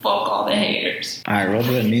Fuck all the haters. All right, roll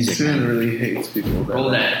the music. Sin really hates people. Roll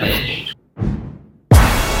that bitch.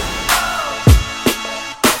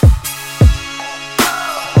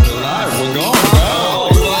 We're going, bro.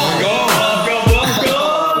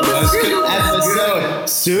 Let's go. Episode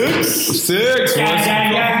 6.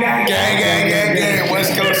 Gang.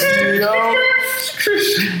 West Coast CEO.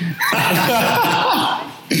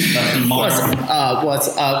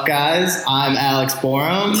 What's up, guys? I'm Alex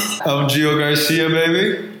Borum. I'm Gio Garcia,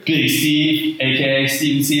 baby. Big Steve, a.k.a.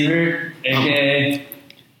 Steven Seaver, a.k.a.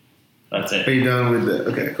 That's it. Are you done with the...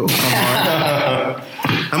 Okay, cool. I'm Mark.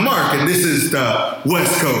 I'm Mark, and this is the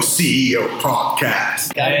West Coast CEO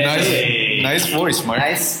podcast. Nice voice, Mark.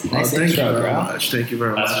 Nice Thank you intro, very bro. much. Thank you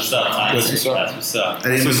very much. That's what's up, man. That's what's up. That's what's up. I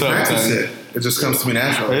didn't even What's up, practice man? it. It just comes to me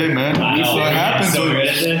naturally. Hey, man. I That's know, what we're happens so when good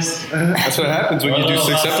at this. That's what happens when you do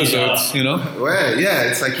 6 episodes, you know? Well, yeah,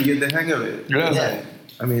 it's like you get the hang of it. Yeah.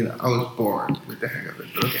 I mean, I was bored with the hang of it.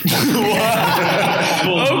 But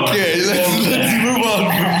okay. Okay, let's move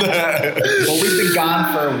on from that. Well, we've been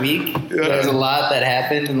gone for a week. Yeah. There's a lot that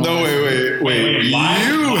happened. In the No, last wait.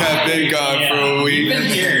 You have been gone for a week. We've been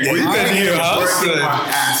here. We've been here. Working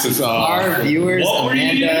my asses off. Our viewers, What were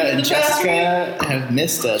you Amanda doing? and Jessica, have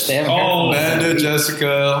missed us. They haven't Oh, Amanda,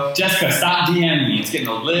 Jessica. Jessica, stop DMing me. It's getting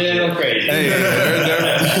a little crazy. Hey,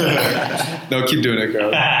 they're no, keep doing it,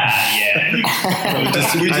 girl. Yeah. We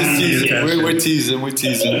just I need teasing. attention. We're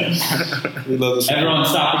teasing. We love this. Everyone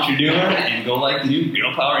stop what you're doing and go like the new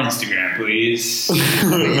Girl Power Instagram, please. Is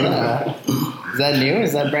that new?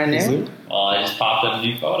 Is that brand Is new? it? Well, I just popped up a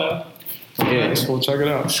new photo. Yes, we'll check it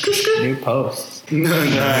out. New posts.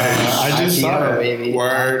 I just saw IPO, it. baby.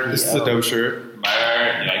 Word. This is a IPO. dope shirt.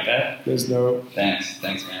 You like that? There's no. Thanks,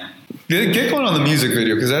 man. Get going on the music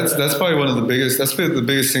video because that's probably one of the biggest. That's the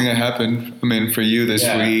biggest thing that happened. I mean, for you this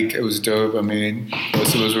Yeah. week, it was dope. I mean,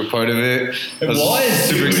 most of us were part of it. It I was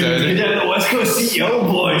super dude. We excited. had the West Coast CEO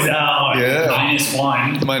boys out. Yeah.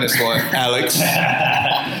 -1. -1, Alex.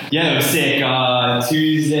 Yeah, it was sick.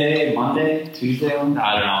 Tuesday. I don't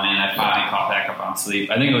know, man. I finally caught back up on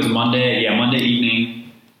sleep. I think it was Monday. Yeah, Monday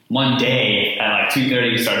evening. Monday at like 2:30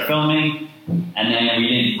 we started filming. And then we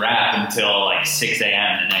didn't wrap until like 6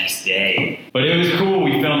 a.m. the next day. But it was cool.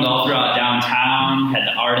 We filmed all throughout downtown, had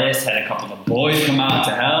the artists, had a couple of the boys come out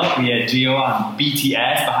to help. We had Gio on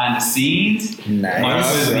BTS behind the scenes. Nice. Mark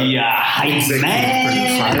was the hype Executive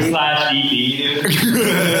man producer. / EP, dude.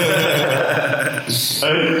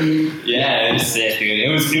 Yeah, it was sick, dude. It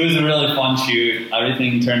was a really fun shoot.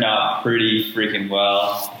 Everything turned out pretty freaking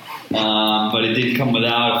well. But it did come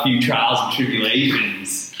without a few trials and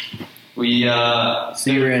tribulations. So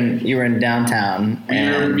you were in downtown. We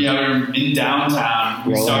were in downtown.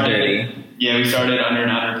 We Rolling started. dirty. Yeah, we started under an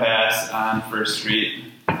underpass on First Street,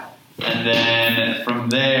 and then from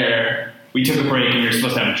there we took a break. And we were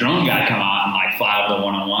supposed to have a drone guy come out and like fly over the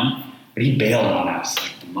 101, but he bailed on us.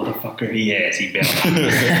 Like the motherfucker he is, he bailed on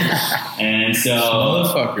us. And so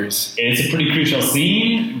Motherfuckers. it's a pretty crucial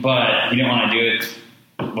scene, but he didn't want to do it.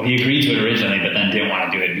 Well, he agreed to it originally, but then didn't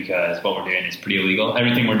want to do it because what we're doing is pretty illegal.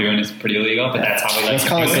 Everything we're doing is pretty illegal, but that's how we like Let's to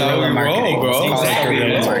call do it it. guerrilla we roll, marketing. bro. Let's call it Exactly.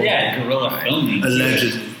 guerrilla marketing. Yeah, guerrilla filming.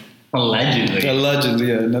 Allegedly. Allegedly,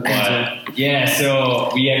 yeah. Nothing to. But yeah, so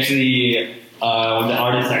we actually, the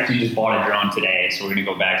artist actually just bought a drone today, so we're gonna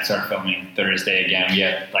go back and start filming Thursday again. We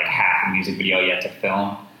have like half the music video yet to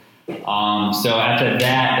film. So after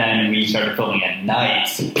that, then we started filming at night.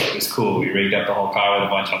 It was cool. We rigged up the whole car with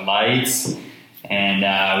a bunch of lights, and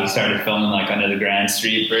we started filming like under the Grand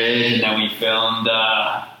Street Bridge, and then we filmed.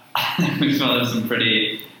 We filmed in some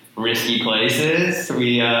pretty risky places.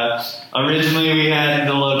 We originally we had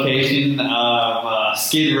the location of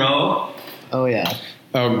Skid Row. Oh yeah.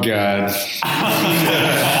 Oh God.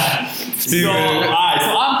 So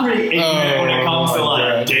I'm pretty ignorant when it comes to Oh, like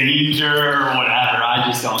God. danger or whatever. I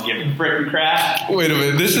just don't give a frickin' crap. Wait a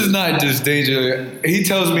minute. This is not just danger. He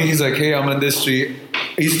tells me he's like, "Hey, I'm on this street."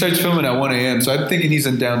 He starts filming at 1 a.m. So I'm thinking he's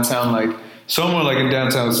in downtown, like somewhere like in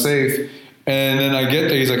downtown safe. And then I get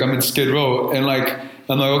there. He's like, "I'm in Skid Row," and like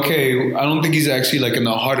I'm like, "Okay." I don't think he's actually like in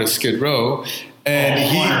the heart of Skid Row. And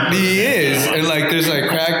he is, and like there's like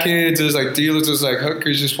crack kids, there's like dealers, there's like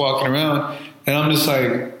hookers just walking around, and I'm just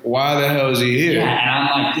like, why the hell is he here? Yeah, and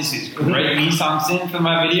I'm like, this is great songs in for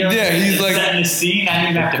my video. Yeah, he's It's like- setting the scene. I didn't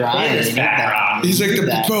even have to play this background. He's like,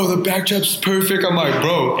 That. bro, the backdrop's perfect. I'm like,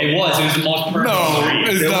 bro, It was the most perfect. no, scene.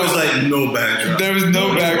 it's There not. was like no backdrop. There was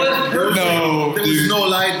no back. was No, There was dude. no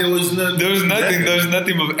light. There was no. There was nothing. There was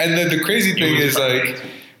nothing. And then the crazy thing was is like,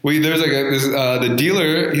 there's like the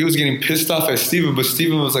dealer. He was getting pissed off at Steven, but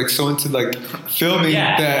Steven was like so into like filming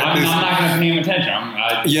that. I'm not gonna pay him attention.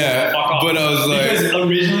 Fuck off. But I was like, because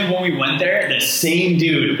originally when we went there, the same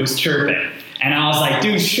dude was chirping. And I was like,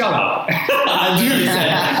 dude, shut up. I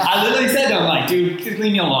literally said to him, I'm like, dude, just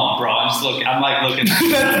leave me alone, bro. I'm like looking.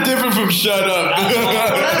 That's different from shut up.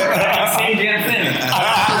 Same damn thing.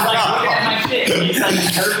 I was like, looking at my shit. And he's like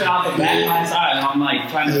chirping off the back of my side. And I'm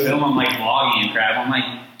like trying to film, I'm like vlogging and crap. I'm like,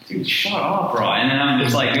 dude, shut up, bro. And then I'm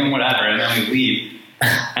just like doing whatever. And then we leave.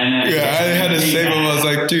 And then I had to save him. I was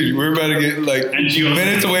like, dude, we're about to get like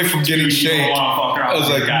minutes away from getting shanked. I was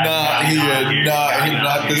like,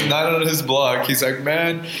 not on his block. He's like,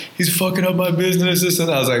 man, he's fucking up my business. This and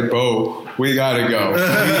I was like, bro, we gotta go. We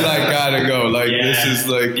like gotta go. Like this is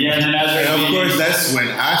like, and of course that's when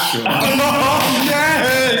I showed up.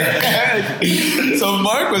 So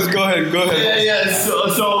Marcos, go ahead. Yeah.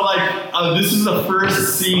 So like this is the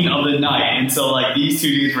first scene of the night, and so like these two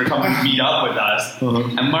dudes were coming to meet up with us.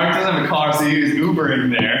 And Mark doesn't have a car, so he was Ubering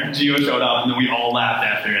there. Gio showed up, and then we all laughed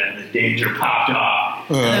after it. The danger popped off.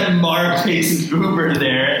 And then Mark takes his Uber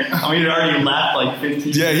there, and we had already left like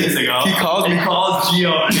 15 minutes ago. He calls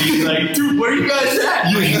Gio, and he's like, dude, where are you guys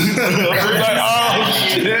at? We're like, oh,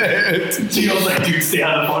 shit. Gio's like, dude, stay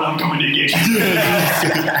on the phone, I'm coming to get you.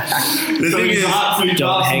 So he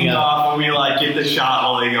drops me off, and we like get the shot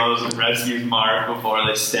while he goes and rescues Mark before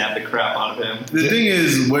they stab the crap out of him. The thing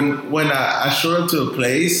is, when I showed up to a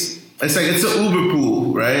place, it's like it's an Uber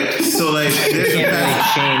pool, right? So like, there's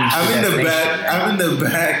I'm in the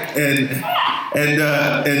back, and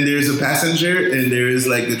there's a passenger, and there is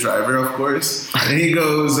like the driver, of course, and he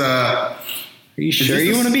goes, "Are you sure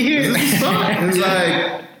you want to be here?" He's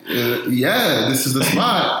like, "Yeah, this is the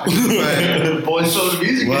spot." Like, boys show the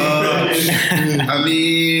music. Well, I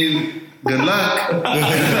mean. Good luck.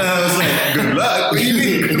 I was like, good luck? What do you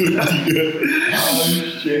mean good luck?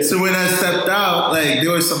 So when I stepped out, like,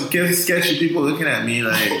 there were some sketchy people looking at me,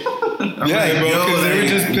 like, I'm because they were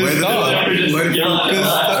just pissed off.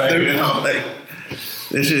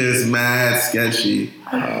 This shit is mad sketchy.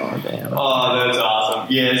 Oh, damn. Oh, that's awesome.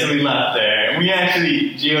 Yeah, so we left there. And we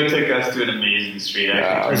actually, Gio took us to an amazing street.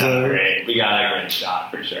 Actually, turned out great. We got a great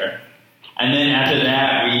shot for sure. And then after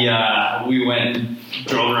that, we went and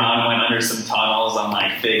drove around, went under some tunnels on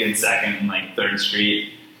like Fig and 2nd and like 3rd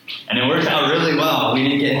Street. And it worked out really well. We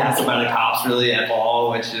didn't get hassled by the cops really at all,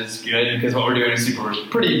 which is good because what we're doing is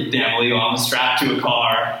pretty damn illegal. I'm strapped to a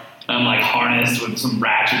car. And I'm like harnessed with some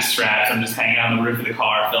ratchet straps. I'm just hanging on the roof of the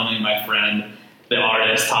car filming my friend, the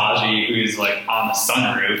artist Taji, who's like on the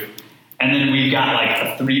sunroof. And then we've got like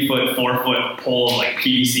a 3-foot, 4-foot pole of like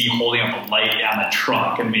PVC holding up a light on the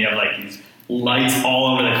trunk, and we have like these lights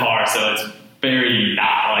all over the car, so it's very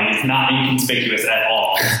it's not inconspicuous at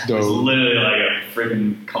all. It's literally like a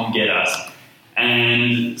freaking come get us.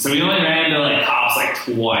 And so we only ran into like cops like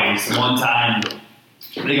twice. One time,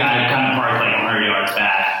 the guy kind of parked like 100 yards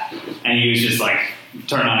back, and he was just like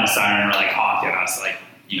turning on his siren or like honking at us, like,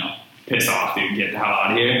 you know, piss off, dude, get the hell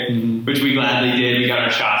out of here. Which we gladly did. We got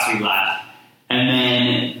our shots, we left. And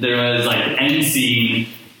then there was like the end scene,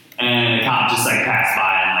 and the cop just like passed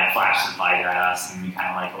by and like flashed his light at us, and we kind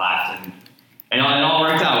of like laughed, and it all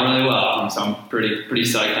worked out really well. So I'm pretty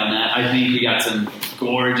psyched on that. I think we got some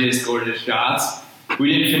gorgeous shots.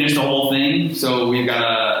 We didn't finish the whole thing, so we've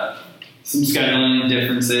got some scheduling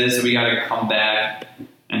differences, so we got to come back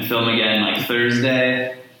and film again like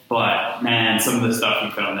Thursday. But man, some of the stuff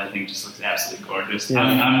we filmed, I think, just looks absolutely gorgeous. Yeah.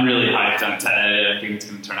 I'm really hyped on Ted. I think it's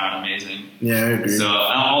going to turn out amazing. Yeah, I agree. So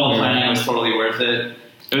all the planning was totally worth it.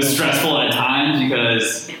 It was stressful at times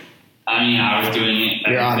because, I mean, I was doing it.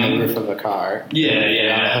 You're on the roof of the car.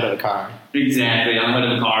 Yeah. On the hood of the car. Exactly, on the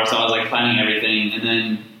hood of the car. So I was like planning everything, and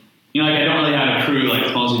then, you know, like I don't really have a crew. Like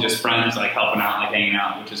it's mostly just friends, like helping out, like hanging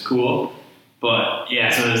out, which is cool. But yeah,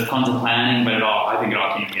 so there's tons of planning, but I think it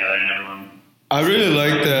all came together, and everyone. I really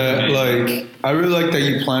like that. Like, I really like that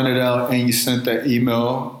you planned it out and you sent that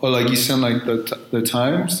email, or like you sent like the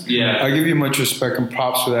times. Yeah, I give you much respect and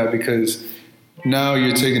props for that, because now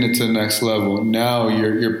you're taking it to the next level. Now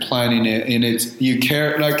you're planning it, and you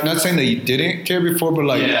care. Like, not saying that you didn't care before, but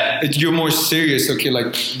like you're more serious. Okay,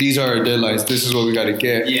 like these are our deadlines. This is what we got to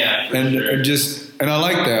get. Yeah, and I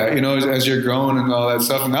like that, you know, as you're growing and all that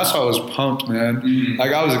stuff. And that's why I was pumped, man. Mm-hmm.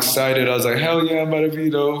 Like, I was excited. I was like, hell yeah, I'm about to,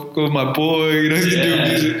 you know, go with my boy. You know, he's doing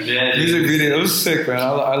music video. It was sick, man.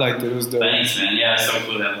 I liked it. It was dope. Thanks, man. Yeah, it's so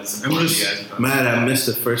cool to have some fun, you guys. Man, I missed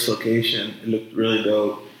the first location. It looked really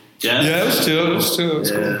dope. Yeah, it was chill. It was chill.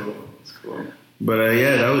 It's cool. But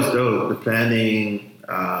yeah, that was dope. The planning,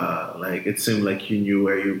 like, it seemed like you knew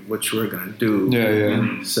what you were gonna do.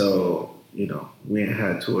 Yeah. So you know, we ain't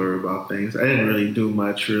had to worry about things. I didn't really do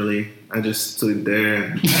much, really. I just stood there.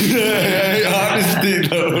 And, honestly,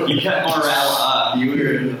 though. You kept morale up. You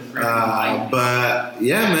were. But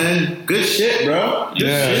yeah, man, good shit, bro. Good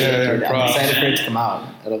shit. I'm excited for it to come out.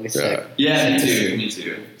 It'll be sick. Yeah, me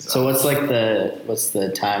too. So what's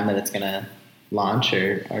the time that it's gonna launch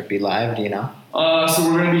or be live? Do you know? So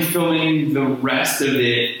we're gonna be filming the rest of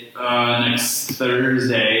it next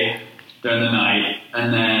Thursday during the night,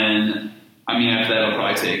 and then after that it'll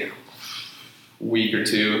probably take a week or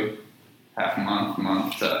two, half a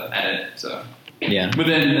month to edit. So yeah,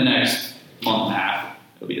 within the next month and a half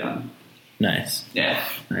it'll be done. Nice. Yeah.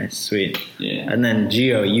 Nice. Sweet. Yeah. And then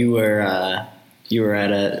Gio, you were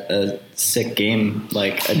at a sick game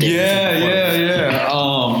like a day. Yeah.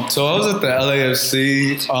 So I was at the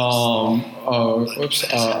LAFC. I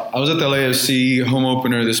was at the LAFC home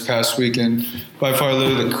opener this past weekend. By far,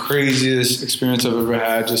 literally the craziest experience I've ever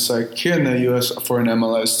had. Just like here in the U.S. for an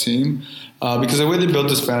MLS team. Because the way they built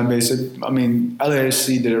this fan base,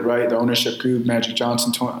 LAFC did it right. The ownership group, Magic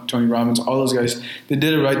Johnson, Tony Robbins, all those guys, they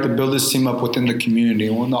did it right to build this team up within the community.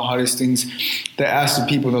 One of the hardest things they asked the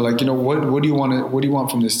people, they're like, what do you want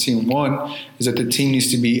from this team? One is that the team needs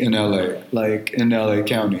to be in LA, like in LA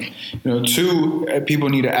County. Two, people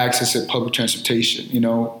need to access it public transportation.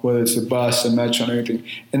 Whether it's the bus, the metro, and everything.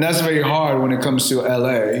 And that's very hard when it comes to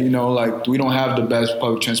LA. Like we don't have the best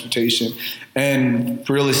public transportation, and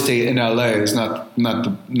real estate in LA is not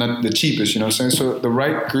the cheapest, you know what I'm saying? So the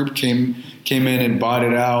right group came in and bought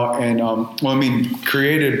it out and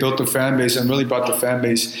built the fan base and really brought the fan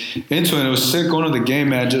base into it. It was sick going to the game,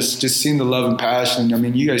 man, just seeing the love and passion.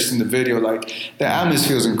 You guys seen the video, like the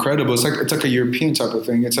atmosphere is incredible. It's like a European type of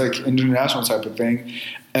thing. It's like international type of thing.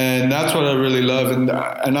 And that's what I really love. And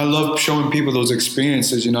I love showing people those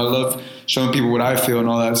experiences. I love showing people what I feel and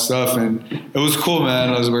all that stuff. And it was cool,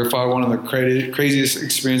 man. It was by far one of the craziest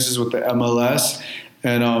experiences with the MLS.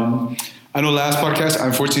 And I know last podcast, I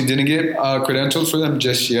unfortunately didn't get credentials for them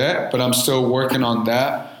just yet, but I'm still working on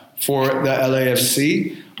that for the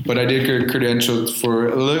LAFC. But I did get credentials for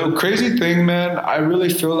a little crazy thing, man. I really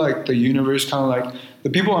feel like the universe kind of like the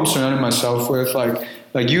people I'm surrounding myself with,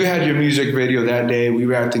 like you had your music video that day. We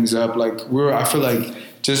wrapped things up. I feel like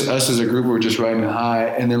just us as a group were just riding high.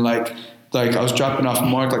 And then like I was dropping off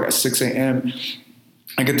Mark at 6 a.m.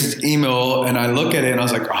 I get this email and I look at it and I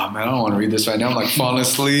was like, oh man, I don't want to read this right now. I'm falling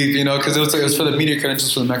asleep, because it was for the media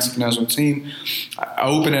credentials for the Mexican national team. I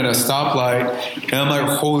open at a stoplight and I'm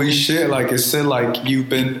like, holy shit! It said you've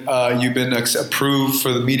been approved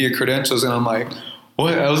for the media credentials, and I'm like,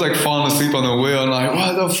 what? I was falling asleep on the wheel and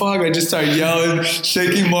what the fuck? I just started yelling,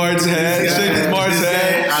 shaking Mark's head,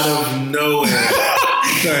 out of nowhere,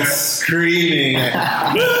 start screaming.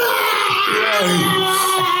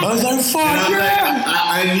 I was like, fuck yeah!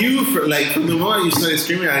 I knew from the moment you started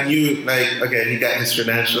screaming, I knew okay, he got his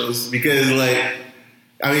credentials because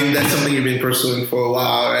that's something you've been pursuing for a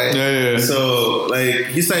while, right? Yeah. So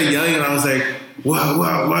he started yelling and I was like, what?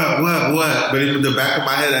 But in the back of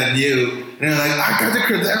my head, I knew. And they're like, I got the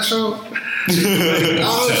credential.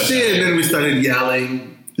 Oh shit! And then we started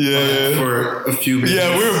yelling. For a few minutes.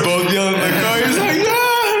 Yeah, we were both yelling in the car. He was like,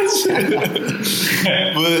 yes!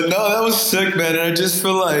 But no, that was sick, man. And I just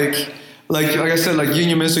feel like I said,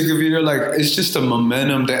 Union Music video, it's just the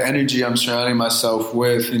momentum, the energy I'm surrounding myself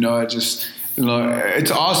with. I just,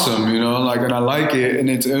 it's awesome, and I like it. And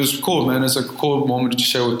it was cool, man. It's a cool moment to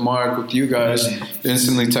share with Mark, with you guys.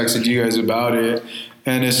 Instantly texted you guys about it.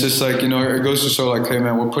 And it's just it goes to show hey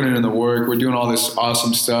man, we're putting in the work, we're doing all this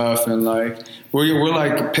awesome stuff, and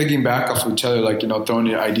we're picking back off of each other, throwing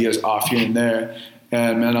your ideas off here and there.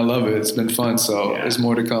 And man, I love it. It's been fun. So there's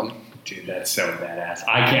more to come. Dude, that's so badass.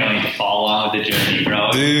 I can't wait to follow along with the journey, bro.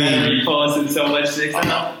 Dude. You're posting so much sick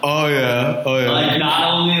stuff. Oh yeah. Not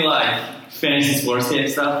only fantasy sports game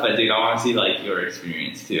stuff, but dude, I want to see your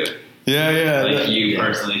experience too. Yeah. You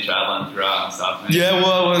personally traveling throughout and stuff, man. Yeah,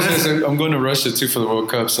 well, I'm going to Russia too for the World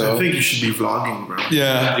Cup, so I think you should be vlogging, bro.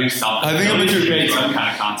 Yeah, do something. I think I'm gonna create some kind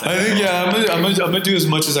of content. I think I'm gonna do as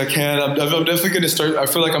much as I can. I'm definitely gonna start. I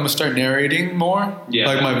feel like I'm gonna start narrating more.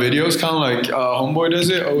 Yeah, my videos, kind of Homeboy does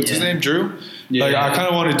it. Oh, what's his name? Drew. Yeah. I kind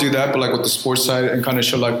of want to do that, but with the sports side and kind of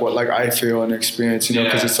show what I feel and experience.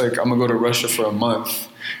 Because it's I'm gonna go to Russia for a month.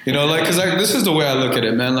 Because this is the way I look at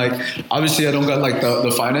it, man. Obviously I don't got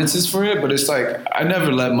the finances for it, but it's I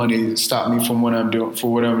never let money stop me from what I'm doing,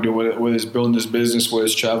 whether it's building this business, whether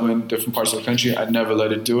it's traveling different parts of the country. I never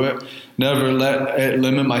let it do it. Never let it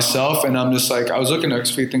limit myself. And I'm just I was looking at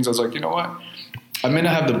a few things. I was like, you know what? I may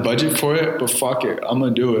not have the budget for it, but fuck it, I'm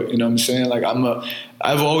gonna do it. You know what I'm saying? Like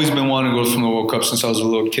I've always been wanting to go from the World Cup since I was a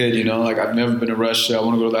little kid. You know, like I've never been to Russia. I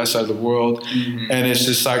want to go to that side of the world, and it's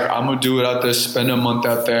just like I'm gonna do it out there, spend a month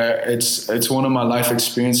out there. It's one of my life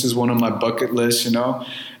experiences, one of my bucket lists. You know,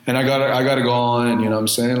 and I gotta go all in. You know what I'm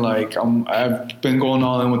saying? Like I've been going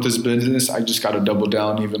all in with this business. I just gotta double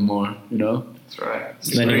down even more. You know. That's right.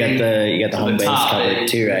 So then you got the home base covered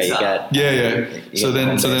too, right? You got So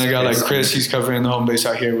then I got like Chris. He's covering the home base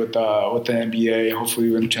out here with the NBA. Hopefully,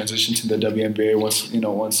 we're gonna transition to the WNBA once the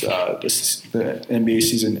NBA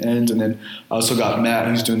season ends. And then I also got Matt,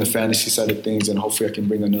 who's doing the fantasy side of things, and hopefully, I can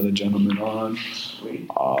bring another gentleman on.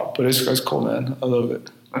 But it's cool, man. I love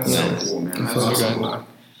it. That's so cool, man. That's awesome.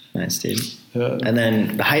 Nice, dude. Yeah. And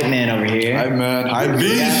then the hype man over here. Hype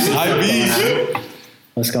beast.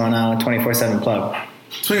 What's going on with 24/7 Plug?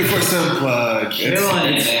 24/7 Plug.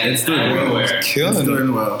 It's doing well. It's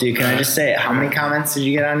doing well. Dude, can I just say, how many comments did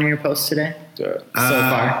you get on your post today? So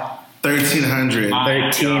far? 1,300.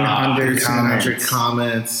 1,300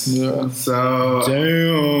 comments. Yeah. So.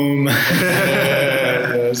 Damn.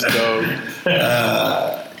 That's dope.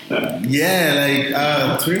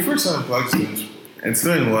 24/7 Plug, it's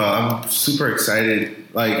doing well. I'm super excited.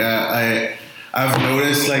 Like, I've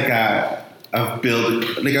noticed, like, I've built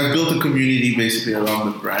a community basically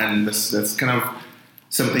around the brand. That's kind of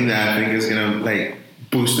something that I think is gonna like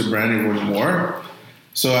boost the brand even more.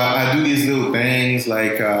 So I do these little things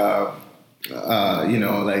like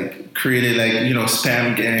created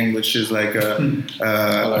Spam Gang, which is like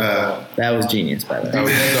that was genius, by the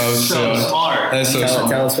way. That was so smart. That's so smart.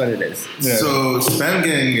 Tell us what it is. Yeah. So Spam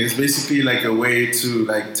Gang is basically like a way to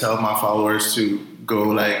like tell my followers to go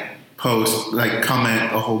like post, like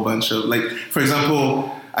comment a whole bunch of like, for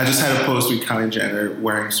example, I just had a post with Kylie Jenner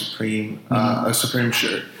wearing Supreme, a Supreme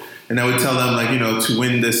shirt. And I would tell them like, to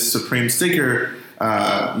win this Supreme sticker,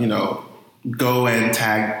 go and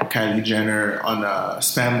tag Kylie Jenner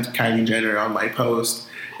spam Kylie Jenner on my post.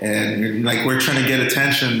 And like, we're trying to get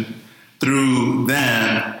attention through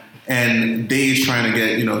them, and they's trying to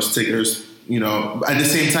get, stickers. At the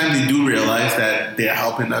same time, they do realize that they're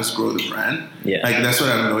helping us grow the brand. Yeah. Like that's what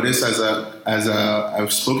I've noticed as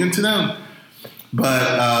I've spoken to them.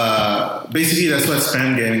 But basically, that's what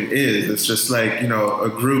Spam Gang is. It's just like a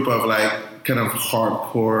group of like kind of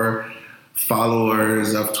hardcore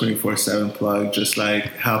followers of 24/7 Plug, just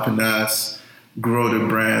like helping us grow the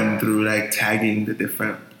brand through like tagging the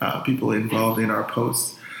different people involved in our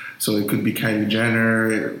posts. So it could be Kylie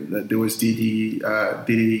Jenner. There was Didi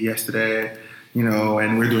yesterday,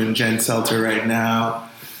 and we're doing Jen Selter right now.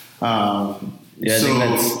 I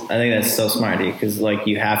think that's so smart, because like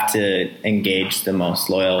you have to engage the most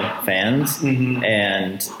loyal fans,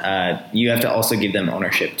 and you have to also give them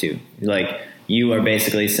ownership too. Like you are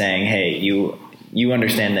basically saying, hey, you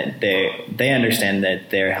understand that they understand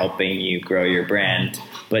that they're helping you grow your brand,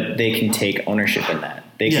 but they can take ownership in that.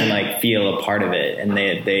 They can like feel a part of it, and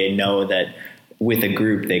they know that with a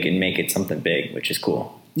group they can make it something big, which is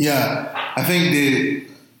cool. Yeah, I think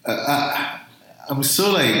I'm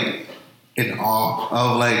so like in awe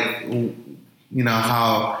of like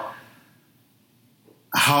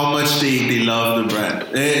how much they love the brand.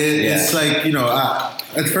 It's like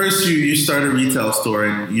at first you start a retail store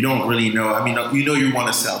and you don't really know. I mean, you want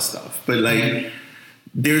to sell stuff, but like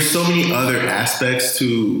there's so many other aspects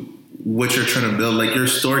to what you're trying to build. Like your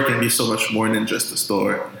store can be so much more than just a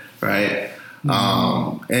store, right?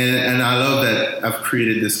 And I love that I've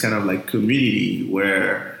created this kind of like community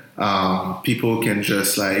where people can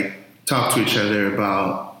just like talk to each other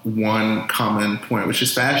about one common point, which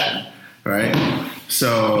is fashion, right?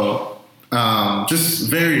 So just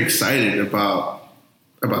very excited about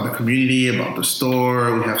the community, about the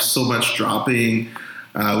store. We have so much dropping.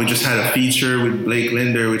 We just had a feature with Blake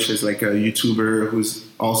Linder, which is like a YouTuber who's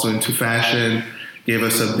also into fashion. Gave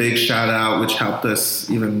us a big shout out, which helped us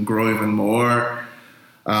even grow even more.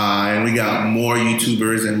 And we got more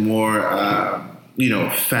YouTubers and more,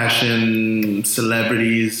 fashion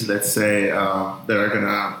celebrities, let's say, that are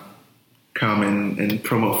gonna come and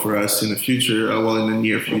promote for us in the future. In the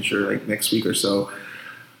near future, like next week or so.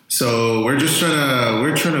 So we're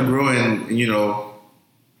trying to grow and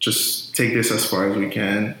just take this as far as we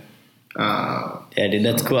can. Yeah, dude,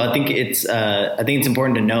 that's cool. I think it's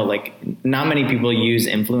important to know, like, not many people use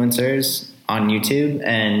influencers on YouTube,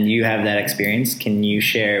 and you have that experience. Can you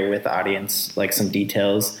share with the audience like some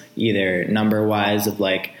details, either number wise of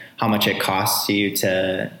like how much it costs you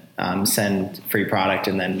to send free product,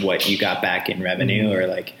 and then what you got back in revenue, or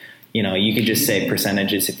like, you could just say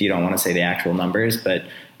percentages if you don't want to say the actual numbers, but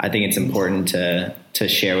I think it's important to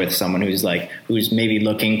share with someone who's maybe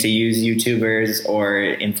looking to use YouTubers or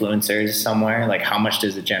influencers somewhere. Like, how much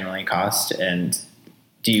does it generally cost, and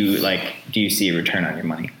do you see a return on your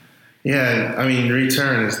money? Yeah, I mean,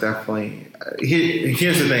 return is definitely.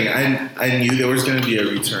 Here's the thing. I knew there was going to be a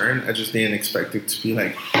return. I just didn't expect it to be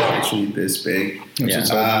like actually this big.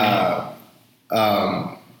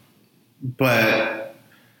 But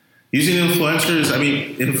using influencers, I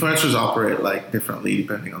mean, influencers operate like differently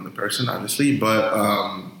depending on the person, obviously. But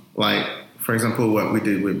like, for example, what we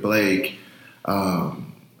did with Blake, I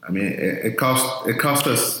mean, it cost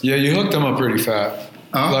us. Yeah, you hooked them up pretty fat.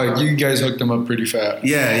 Like, you guys hooked them up pretty fat.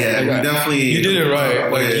 Yeah, we definitely. You did it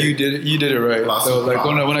right. Like, you did it right. So like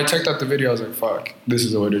when I checked out the video, I was like, "Fuck, this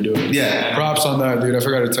is the way to do it." Yeah. Props on that, dude. I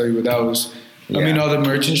forgot to tell you, but that was. Yeah. I mean, all the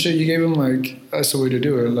merch and shit you gave him, like, that's the way to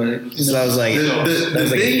do it. Like, you know. So that was like the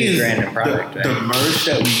thing is, product, right? The merch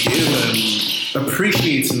that we give them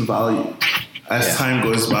appreciates in value as time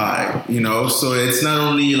goes by. You know, so it's not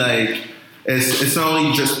only like. It's not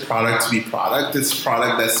only just product to be product. It's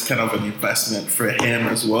product that's kind of an investment for him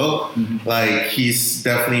as well. Mm-hmm. Like, he's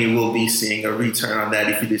definitely will be seeing a return on that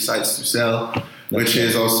if he decides to sell, which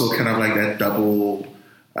is also kind of like that double,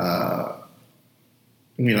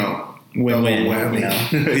 win-win.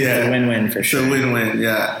 Yeah, win-win for sure. It's a win-win.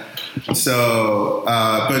 Yeah. So,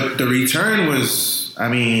 but the return was, I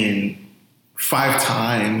mean, 5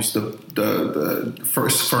 times the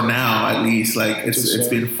first, for now at least. Like, it's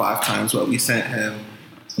been 5 times what we sent him.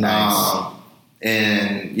 Nice.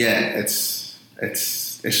 And yeah, it's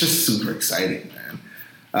just super exciting,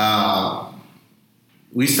 man.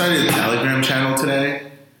 We started a Telegram channel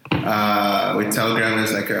today. With Telegram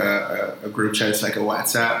is like a group chat. It's like a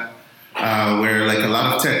WhatsApp where like a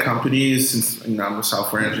lot of tech companies, since I'm a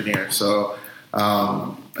software engineer, so.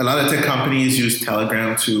 A lot of tech companies use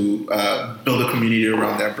Telegram to build a community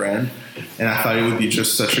around their brand. And I thought it would be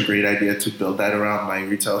just such a great idea to build that around my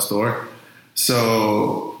retail store.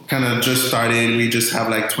 So kind of just started. We just have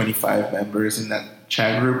like 25 members in that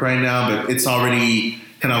chat group right now, but it's already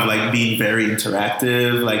kind of like being very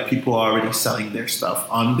interactive. Like, people are already selling their stuff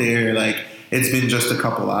on there. Like, it's been just a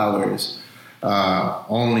couple hours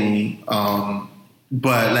only.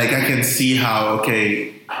 But like, I can see how,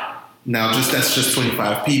 okay, now that's just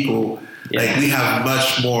 25 people. Yeah. Like, we have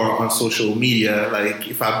much more on social media. Like,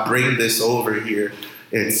 if I bring this over here,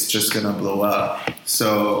 it's just gonna blow up.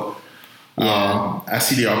 So I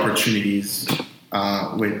see the opportunities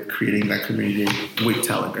with creating that community with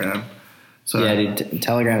Telegram. So yeah, dude,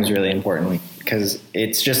 Telegram is really important because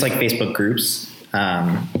it's just like Facebook groups.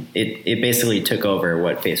 It basically took over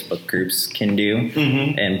what Facebook groups can do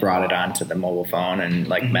and brought it onto the mobile phone and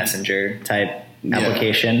like Messenger type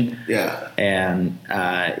application. Yeah. And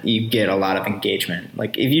you get a lot of engagement.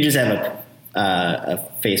 Like, if you just have a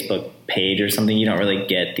Facebook page or something, you don't really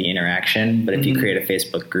get the interaction. But if you create a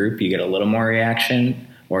Facebook group, you get a little more reaction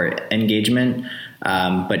or engagement.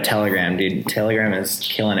 But Telegram is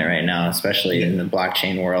killing it right now, especially in the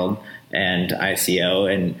blockchain world and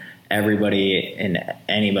ICO, and everybody and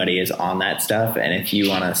anybody is on that stuff. And if you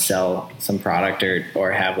want to sell some product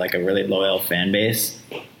or have like a really loyal fan base,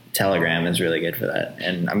 Telegram is really good for that.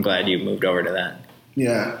 And I'm glad you moved over to that.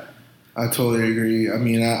 Yeah, I totally agree. I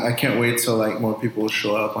mean, I can't wait till like more people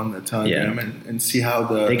show up on the Telegram and see how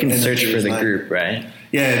they can search for the group, right?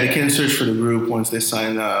 Yeah, they can search for the group once they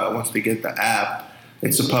sign once they get the app.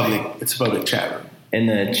 It's a public chat room. In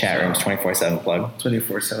the chat room, 24/7 plug.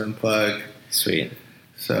 24/7 plug. Sweet.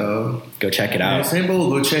 So go check it out. Simple.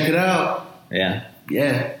 Go check it out. Yeah.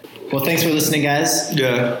 Yeah. Well, thanks for listening, guys.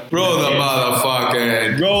 Yeah. Roll the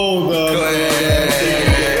motherfucking. Roll the.